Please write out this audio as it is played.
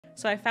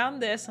So I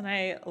found this and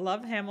I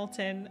love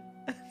Hamilton,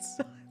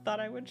 so I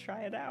thought I would try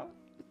it out.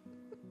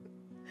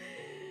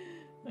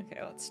 Okay,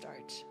 let's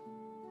start.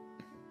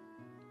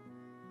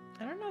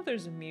 I don't know if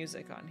there's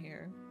music on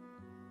here.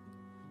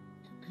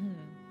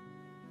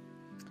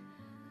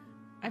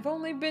 I've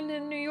only been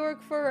in New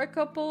York for a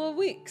couple of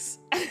weeks.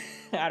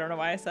 I don't know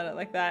why I said it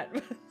like that.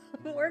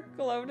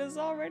 Workload is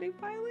already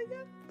piling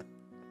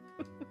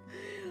up.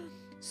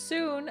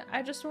 Soon,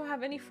 I just won't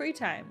have any free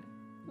time.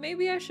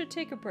 Maybe I should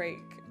take a break.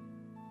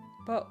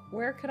 But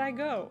where could I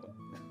go?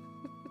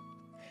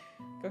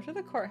 Go to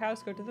the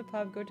courthouse, go to the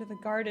pub, go to the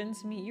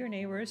gardens, meet your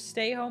neighbors,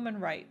 stay home and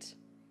write.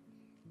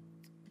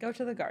 Go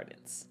to the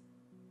gardens.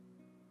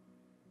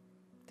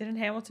 Didn't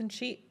Hamilton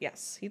cheat?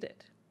 Yes, he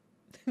did.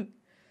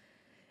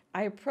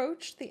 I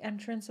approached the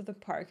entrance of the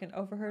park and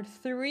overheard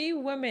 3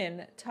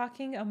 women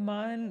talking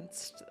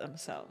amongst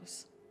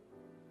themselves.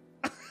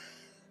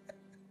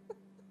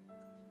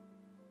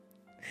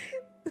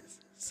 This is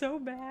so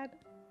bad.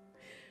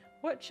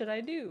 What should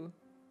I do?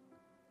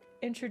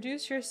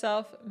 Introduce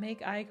yourself,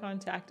 make eye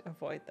contact,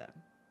 avoid them.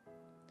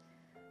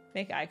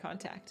 Make eye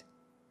contact.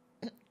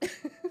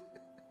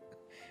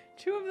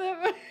 2 of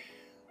them.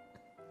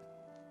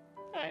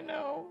 I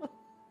know.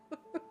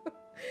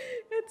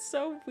 It's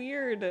so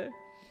weird.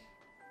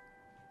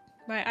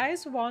 My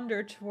eyes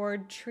wander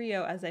toward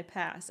Trio as I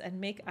pass and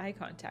make eye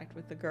contact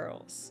with the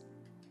girls.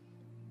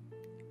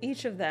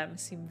 Each of them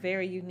seem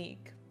very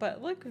unique,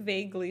 but look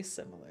vaguely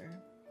similar.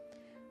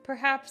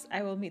 Perhaps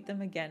I will meet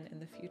them again in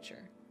the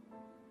future.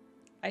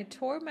 I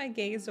tore my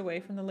gaze away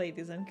from the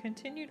ladies and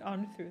continued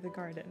on through the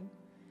garden.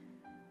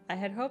 I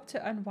had hoped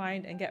to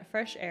unwind and get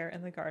fresh air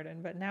in the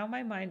garden, but now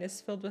my mind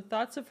is filled with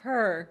thoughts of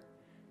her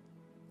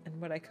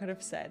and what I could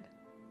have said.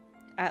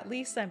 At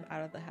least I'm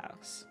out of the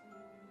house.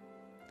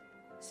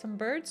 Some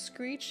birds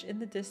screech in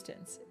the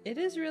distance. It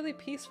is really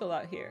peaceful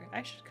out here.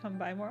 I should come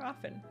by more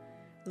often.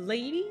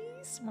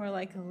 Ladies? More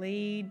like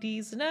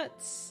ladies'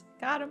 nuts.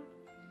 Got 'em.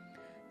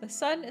 The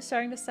sun is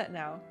starting to set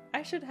now.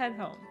 I should head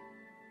home.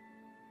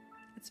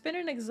 It's been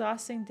an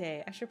exhausting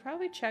day. I should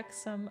probably check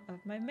some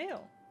of my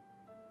mail.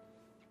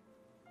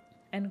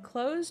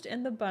 Enclosed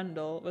in the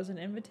bundle was an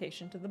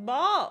invitation to the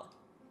ball.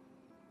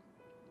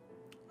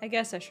 I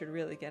guess I should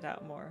really get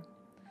out more.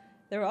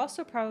 There will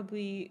also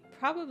probably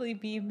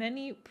be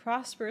many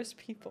prosperous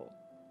people.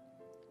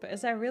 But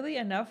is that really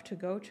enough to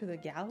go to the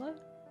gala?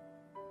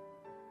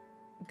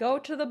 Go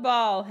to the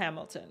ball,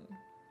 Hamilton.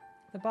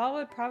 The ball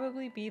would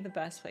probably be the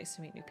best place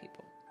to meet new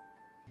people.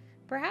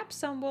 Perhaps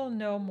some will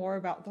know more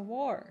about the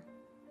war.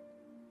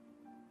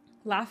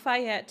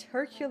 Lafayette,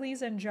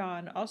 Hercules, and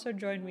John also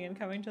joined me in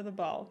coming to the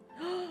ball.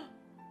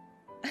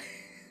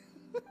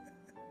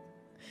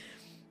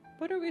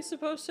 What are we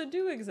supposed to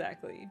do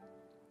exactly?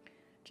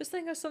 Just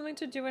think of something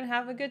to do and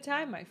have a good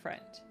time, my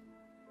friend.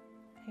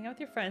 Hang out with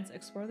your friends,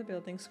 explore the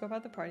building, scope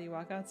out the party,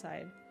 walk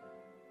outside.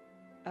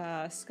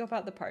 Scope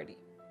out the party.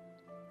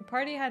 The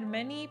party had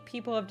many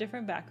people of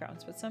different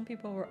backgrounds, but some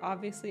people were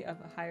obviously of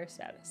a higher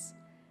status.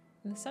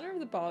 In the center of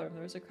the ballroom,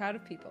 there was a crowd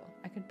of people.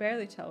 I could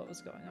barely tell what was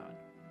going on.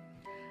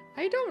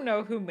 I don't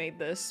know who made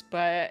this,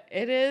 but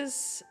it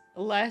is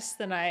less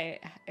than I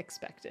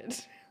expected.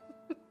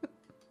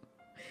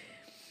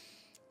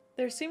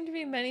 There seemed to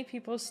be many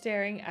people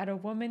staring at a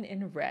woman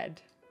in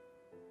red.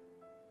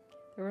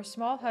 There were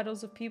small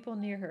huddles of people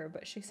near her,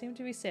 but she seemed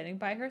to be standing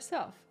by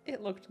herself.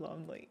 It looked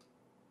lonely.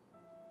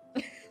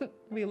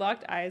 We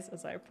locked eyes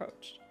as I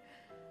approached.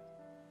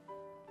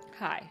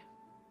 Hi.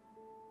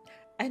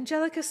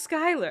 Angelica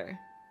Schuyler.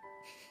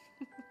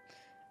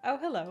 Oh,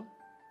 hello.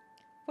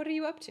 What are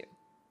you up to?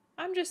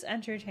 I'm just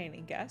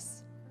entertaining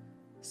guests.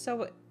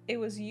 So it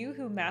was you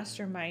who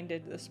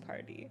masterminded this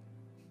party.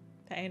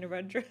 Diana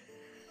Rudra.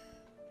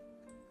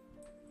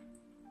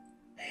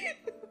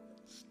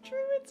 It's true,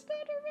 it's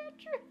not a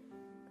retro.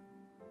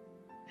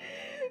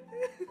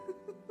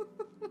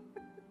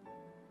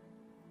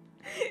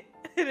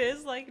 It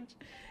is like,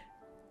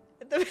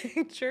 the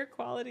picture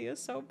quality is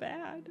so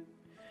bad.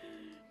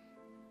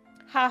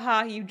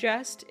 Haha, you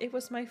jest. It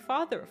was my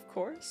father, of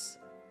course.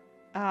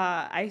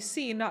 I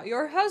see, not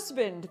your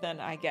husband, then,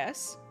 I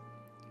guess.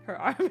 Her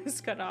arm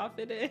is cut off,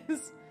 it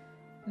is.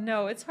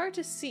 No, it's hard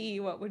to see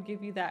what would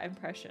give you that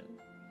impression.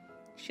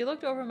 She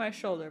looked over my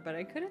shoulder, but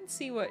I couldn't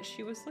see what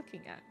she was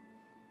looking at.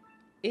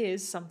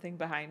 Is something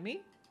behind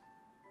me?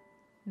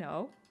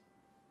 No.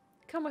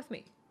 Come with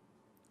me.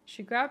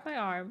 She grabbed my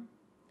arm.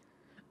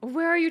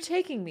 Where are you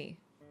taking me?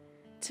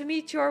 To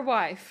meet your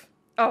wife.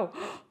 Oh,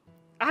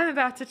 I'm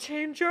about to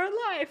change your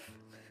life.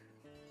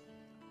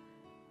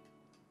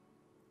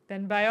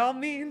 Then by all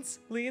means,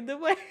 lead the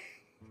way.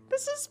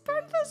 This is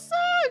part of the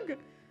song.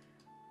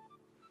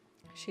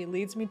 She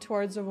leads me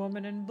towards a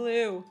woman in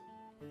blue.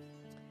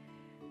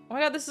 Oh my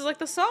god, this is like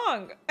the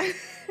song.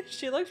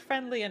 She looked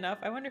friendly enough.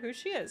 I wonder who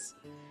she is.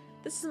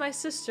 This is my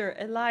sister,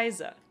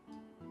 Eliza.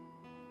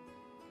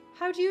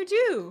 How do you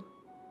do?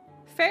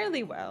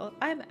 Fairly well.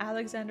 I'm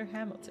Alexander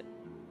Hamilton.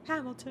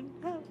 Hamilton.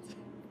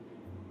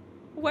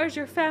 Where's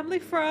your family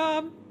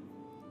from?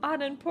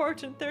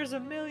 Unimportant, there's a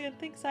million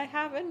things I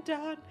haven't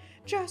done.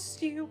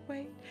 Just you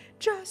wait,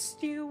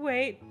 just you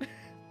wait.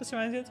 This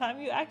reminds me of the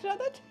time you acted out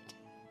that.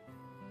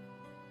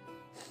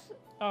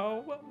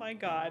 Oh my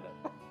god.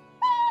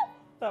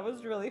 That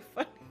was really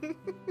funny.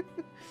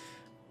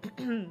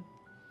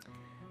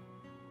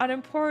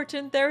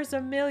 Unimportant, there's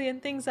a million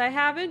things I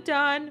haven't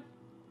done.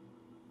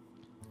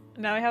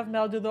 Now I have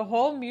Mel do the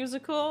whole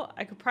musical.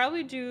 I could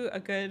probably do a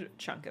good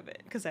chunk of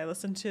it because I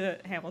listen to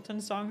Hamilton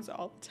songs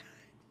all the time.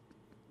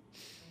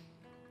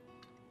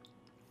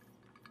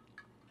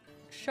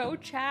 Show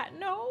chat?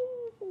 No.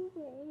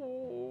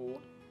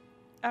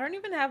 I don't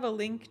even have a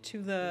link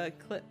to the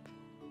clip.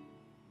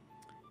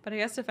 But I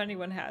guess if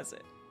anyone has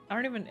it.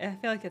 I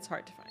feel like it's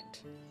hard to find.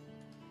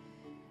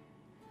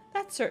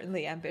 That's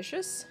certainly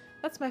ambitious.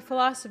 That's my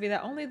philosophy,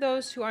 that only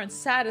those who aren't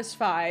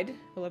satisfied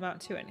will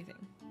amount to anything.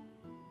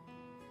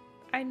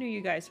 I knew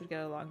you guys would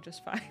get along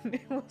just fine.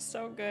 It was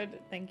so good.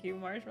 Thank you,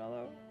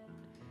 Marshmallow.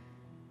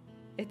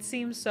 It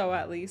seems so,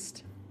 at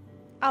least.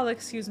 I'll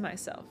excuse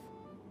myself.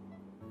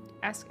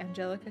 Ask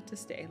Angelica to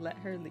stay. Let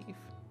her leave.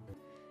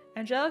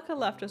 Angelica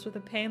left us with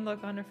a pained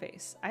look on her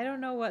face. I don't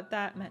know what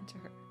that meant to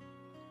her.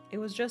 It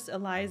was just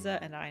Eliza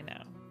and I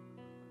now.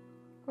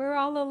 We're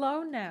all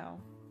alone now.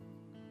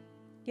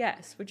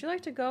 Yes, would you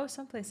like to go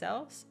someplace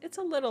else? It's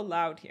a little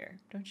loud here.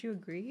 Don't you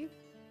agree?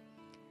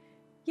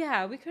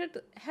 Yeah, we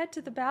could head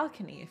to the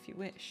balcony if you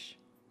wish.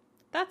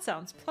 That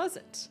sounds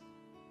pleasant.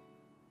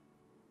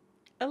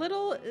 A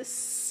little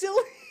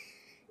silly,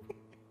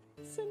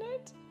 isn't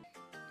it?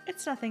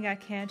 It's nothing I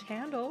can't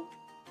handle.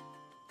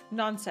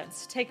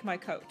 Nonsense. Take my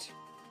coat.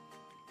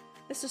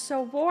 This is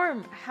so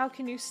warm. How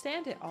can you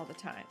stand it all the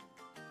time?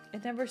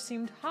 It never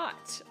seemed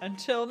hot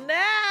until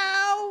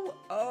now.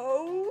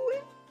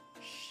 Oh,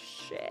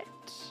 shit.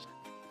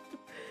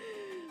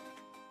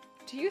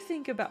 Do you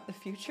think about the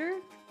future?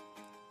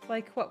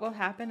 Like what will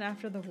happen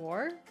after the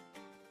war?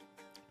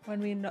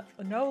 When we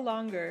no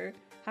longer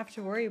have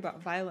to worry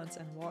about violence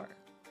and war.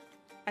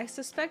 I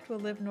suspect we'll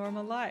live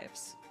normal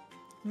lives.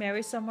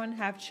 Marry someone,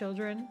 have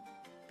children,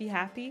 be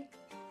happy.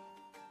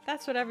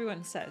 That's what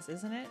everyone says,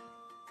 isn't it?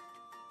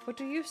 What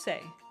do you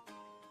say?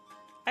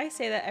 I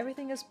say that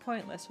everything is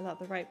pointless without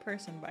the right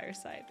person by your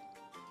side.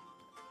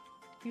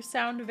 You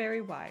sound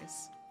very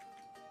wise.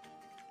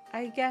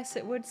 I guess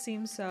it would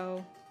seem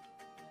so.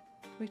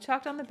 We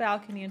talked on the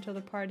balcony until the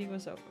party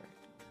was over.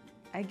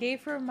 I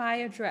gave her my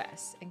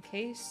address in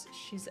case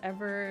she's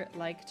ever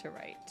liked to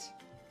write.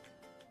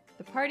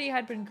 The party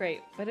had been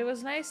great, but it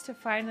was nice to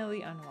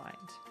finally unwind.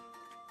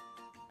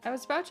 I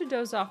was about to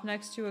doze off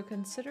next to a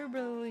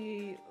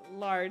considerably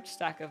large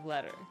stack of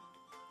letter.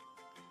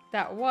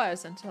 That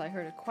was until I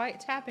heard a quiet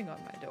tapping on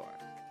my door.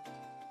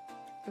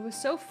 It was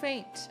so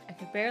faint, I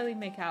could barely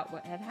make out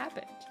what had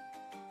happened.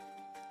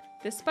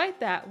 Despite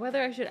that,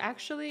 whether I should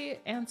actually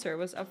answer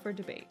was up for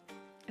debate.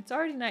 It's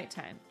already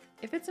nighttime.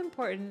 If it's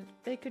important,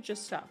 they could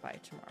just stop by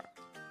tomorrow.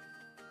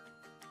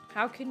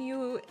 How can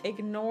you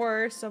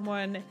ignore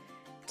someone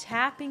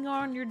tapping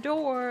on your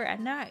door at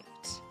night?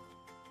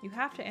 You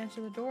have to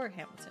answer the door,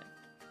 Hamilton.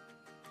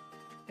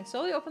 I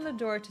slowly opened the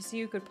door to see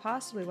who could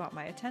possibly want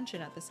my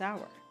attention at this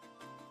hour.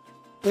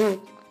 Such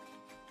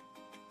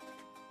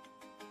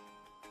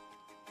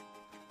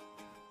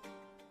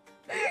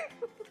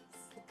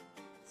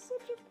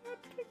a bad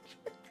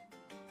picture.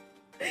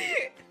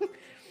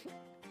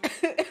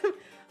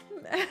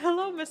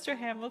 Hello, Mr.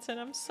 Hamilton.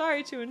 I'm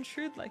sorry to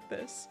intrude like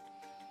this.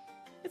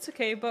 It's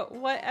okay, but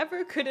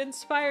whatever could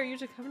inspire you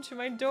to come to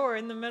my door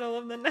in the middle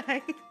of the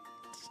night?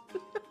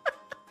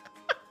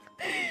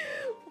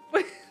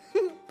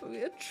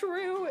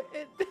 True,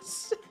 it's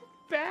so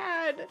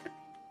bad.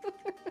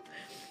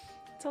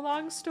 It's a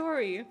long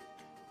story.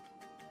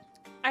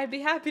 I'd be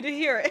happy to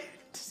hear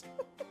it.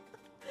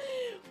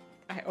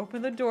 I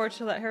opened the door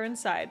to let her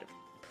inside.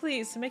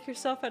 Please, make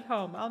yourself at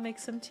home. I'll make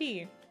some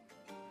tea.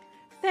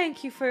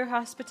 Thank you for your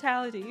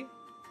hospitality.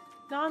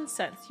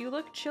 Nonsense, you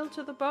look chilled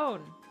to the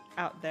bone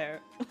out there.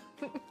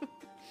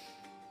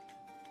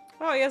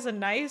 Oh, he has a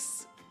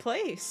nice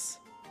place.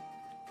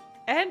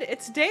 And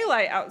it's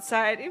daylight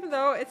outside, even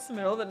though it's the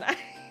middle of the night.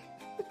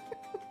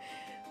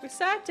 We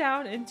sat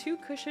down in 2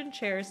 cushioned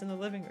chairs in the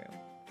living room.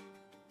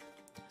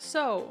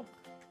 So,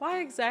 why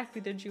exactly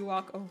did you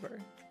walk over?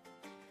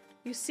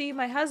 You see,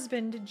 my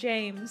husband,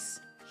 James,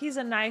 he's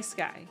a nice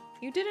guy.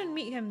 You didn't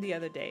meet him the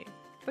other day,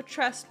 but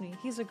trust me,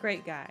 he's a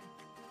great guy.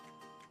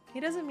 He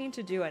doesn't mean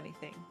to do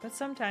anything, but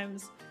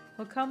sometimes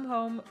he'll come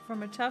home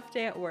from a tough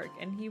day at work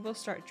and he will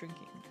start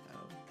drinking.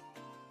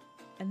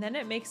 And then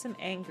it makes him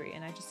angry,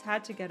 and I just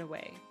had to get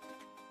away.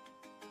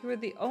 You were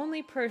the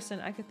only person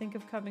I could think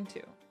of coming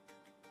to.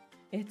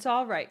 It's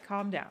all right,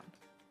 calm down.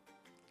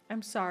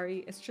 I'm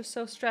sorry, it's just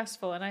so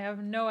stressful, and I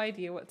have no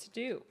idea what to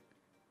do.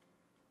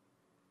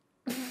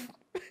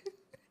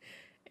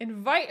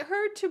 Invite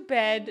her to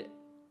bed,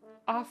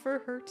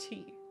 offer her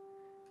tea.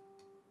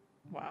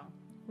 Wow.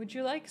 Would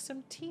you like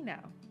some tea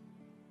now?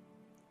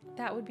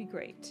 That would be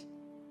great.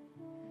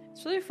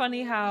 It's really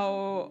funny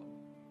how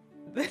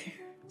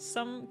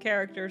some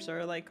characters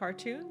are like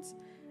cartoons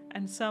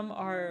and some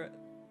are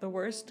The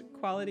worst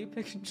quality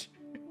picture.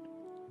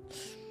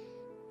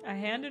 I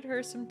handed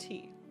her some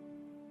tea.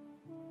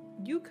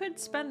 You could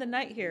spend the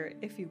night here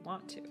if you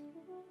want to.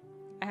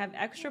 I have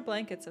extra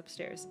blankets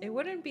upstairs. It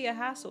wouldn't be a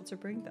hassle to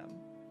bring them.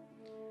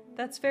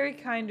 That's very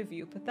kind of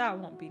you, but that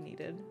won't be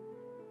needed.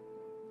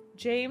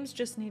 James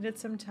just needed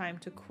some time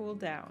to cool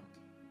down.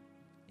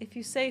 If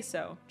you say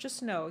so,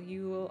 just know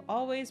you will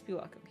always be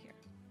welcome here.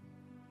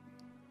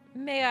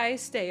 May I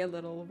stay a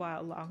little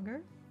while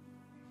longer?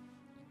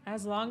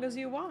 As long as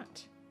you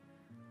want.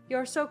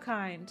 You're so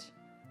kind.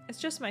 It's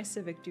just my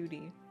civic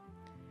duty.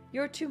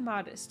 You're too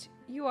modest.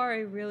 You are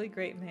a really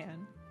great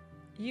man.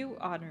 You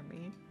honor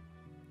me.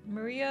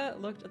 Maria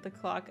looked at the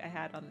clock I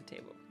had on the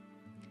table.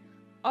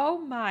 Oh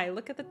my,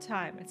 look at the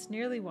time. It's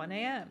nearly 1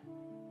 a.m.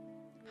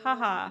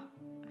 Haha,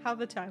 how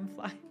the time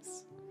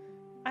flies.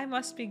 I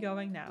must be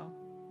going now.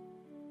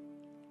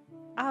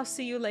 I'll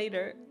see you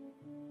later.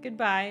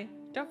 Goodbye.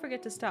 Don't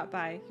forget to stop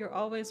by. You're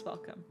always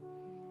welcome.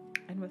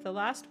 And with a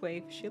last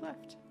wave, she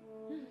left.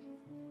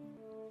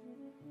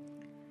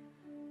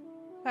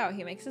 Wow,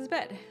 he makes his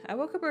bed. I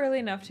woke up early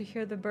enough to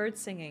hear the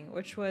birds singing,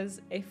 which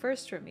was a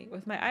first for me.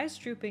 With my eyes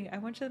drooping, I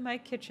went to my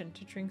kitchen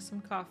to drink some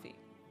coffee.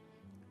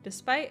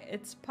 Despite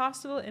its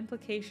possible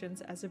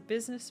implications as a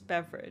business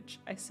beverage,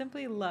 I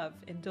simply love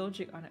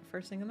indulging on it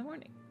first thing in the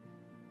morning.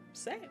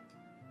 Same.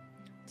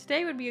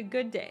 Today would be a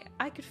good day.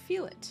 I could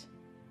feel it.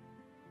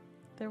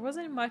 There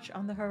wasn't much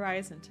on the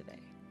horizon today.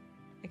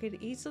 I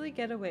could easily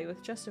get away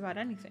with just about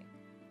anything.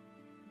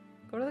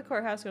 Go to the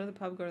courthouse, go to the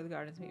pub, go to the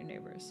gardens, meet your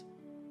neighbors.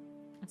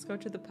 Let's go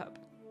to the pub.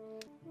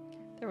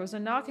 There was a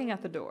knocking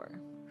at the door.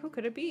 Who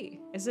could it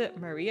be? Is it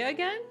Maria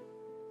again?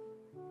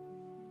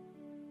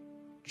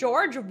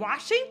 George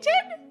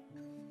Washington?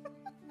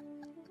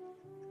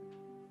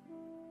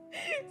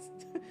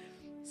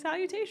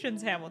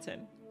 Salutations,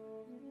 Hamilton.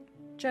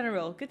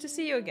 General, good to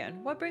see you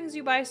again. What brings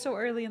you by so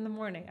early in the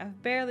morning?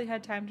 I've barely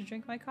had time to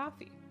drink my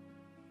coffee.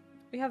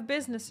 We have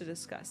business to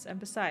discuss, and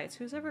besides,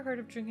 who's ever heard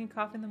of drinking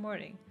coffee in the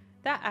morning?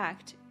 That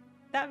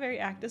very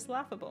act is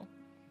laughable.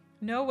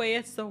 No way,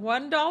 it's the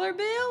 $1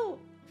 bill!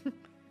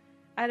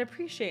 I'd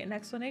appreciate an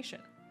explanation.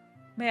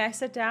 May I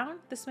sit down?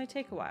 This may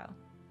take a while.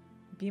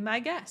 Be my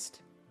guest.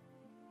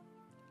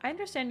 I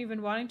understand you've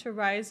been wanting to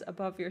rise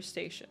above your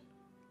station,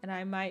 and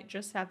I might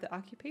just have the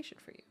occupation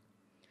for you.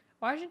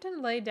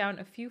 Washington laid down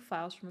a few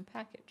files from a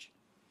package.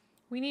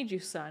 We need you,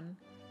 son.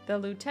 The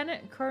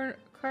lieutenant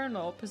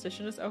colonel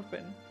position is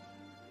open.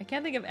 I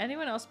can't think of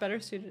anyone else better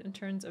suited in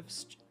terms of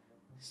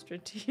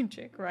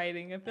strategic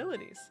writing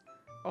abilities.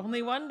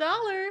 Only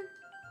 $1.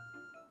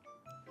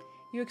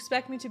 You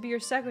expect me to be your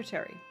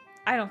secretary?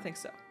 I don't think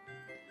so.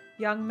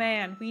 Young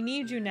man, we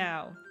need you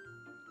now.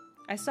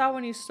 I saw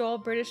when you stole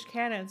British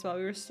cannons while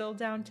we were still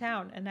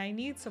downtown, and I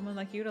need someone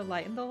like you to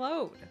lighten the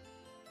load.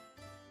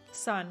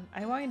 Son,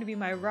 I want you to be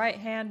my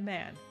right-hand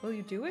man. Will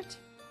you do it?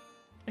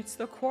 It's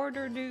the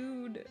quarter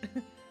dude.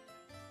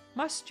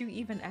 Must you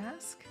even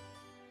ask?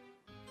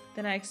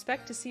 Then I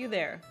expect to see you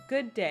there.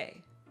 Good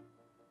day.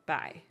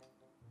 Bye.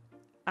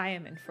 I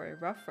am in for a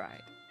rough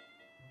ride.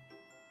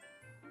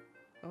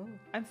 Oh,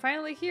 I'm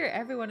finally here.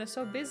 Everyone is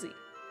so busy.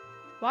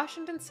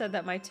 Washington said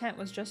that my tent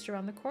was just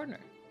around the corner.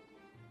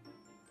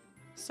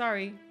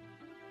 Sorry.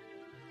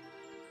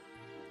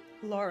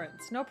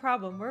 Lawrence, no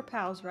problem. We're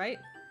pals, right?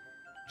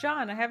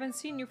 John, I haven't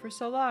seen you for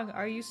so long.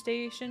 Are you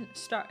stationed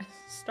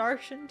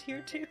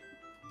here too?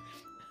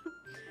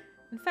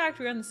 In fact,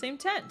 we're in the same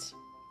tent.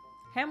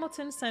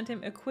 Hamilton sent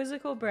him a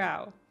quizzical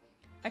brow.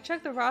 I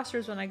checked the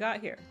rosters when I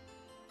got here.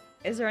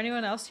 Is there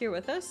anyone else here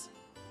with us?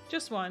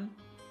 Just one.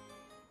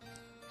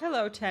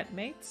 Hello, tent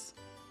mates.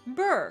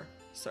 Burr,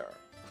 sir.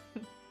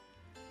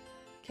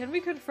 Can we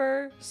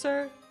confer,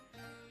 sir?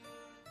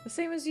 The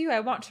same as you, I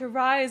want to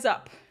rise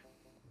up.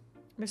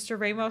 Mr.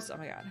 Ramos, oh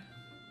my god.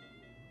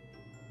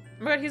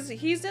 Oh my god,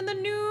 he's in the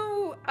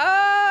new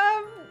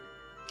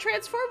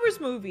Transformers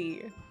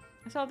movie.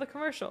 I saw the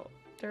commercial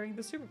during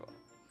the Super Bowl.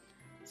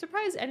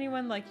 Surprised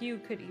anyone like you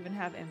could even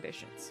have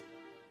ambitions.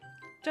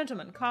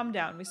 Gentlemen, calm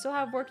down. We still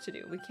have work to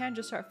do. We can't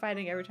just start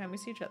fighting every time we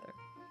see each other.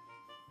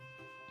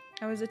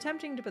 I was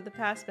attempting to put the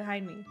past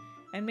behind me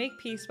and make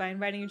peace by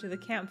inviting you to the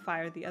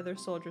campfire the other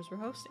soldiers were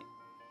hosting.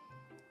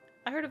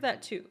 I heard of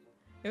that too.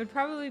 It would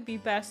probably be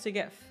best to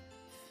get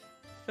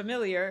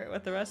familiar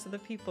with the rest of the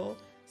people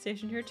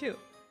stationed here too.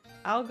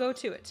 I'll go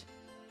to it.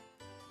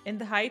 In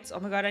the Heights, oh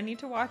my god, I need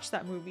to watch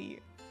that movie.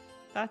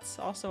 That's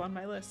also on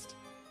my list.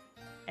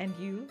 And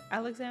you,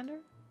 Alexander?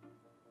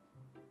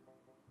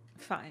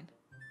 Fine.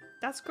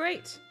 That's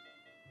great.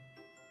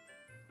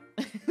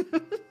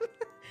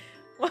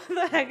 What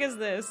the heck is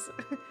this?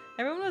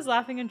 Everyone was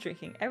laughing and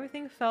drinking.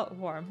 Everything felt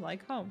warm,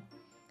 like home.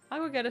 I'll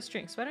go get us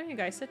drinks. Why don't you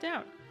guys sit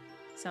down?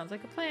 Sounds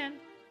like a plan.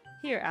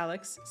 Here,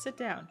 Alex, sit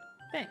down.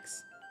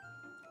 Thanks.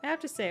 I have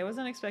to say, I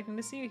wasn't expecting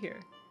to see you here.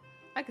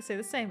 I could say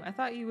the same. I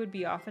thought you would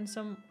be off in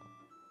some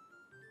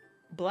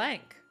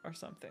blank or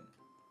something.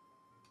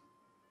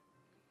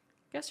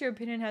 Guess your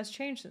opinion has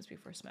changed since we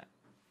first met.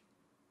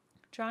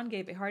 John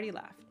gave a hearty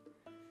laugh.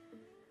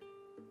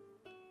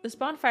 This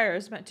bonfire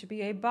is meant to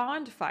be a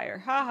bonfire.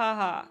 Ha ha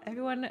ha.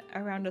 Everyone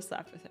around us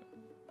laughed with him.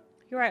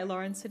 You're right,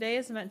 Lawrence. Today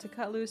is meant to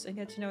cut loose and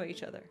get to know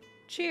each other.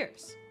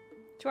 Cheers.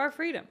 To our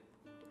freedom.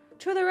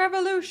 To the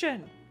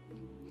revolution.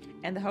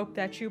 And the hope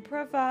that you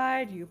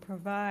provide.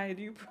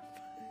 To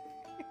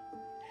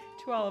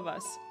all of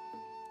us.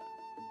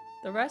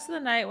 The rest of the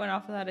night went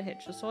off without a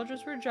hitch. The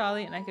soldiers were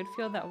jolly, and I could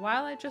feel that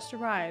while I just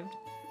arrived,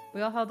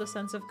 we all held a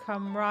sense of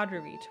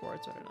camaraderie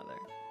towards one another.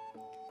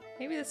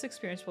 Maybe this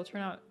experience will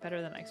turn out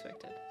better than I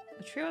expected.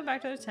 The trio went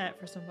back to the tent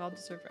for some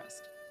well-deserved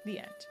rest. The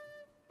end.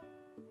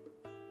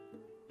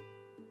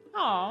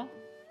 Aww.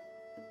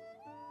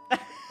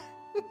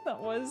 That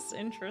was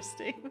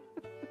interesting.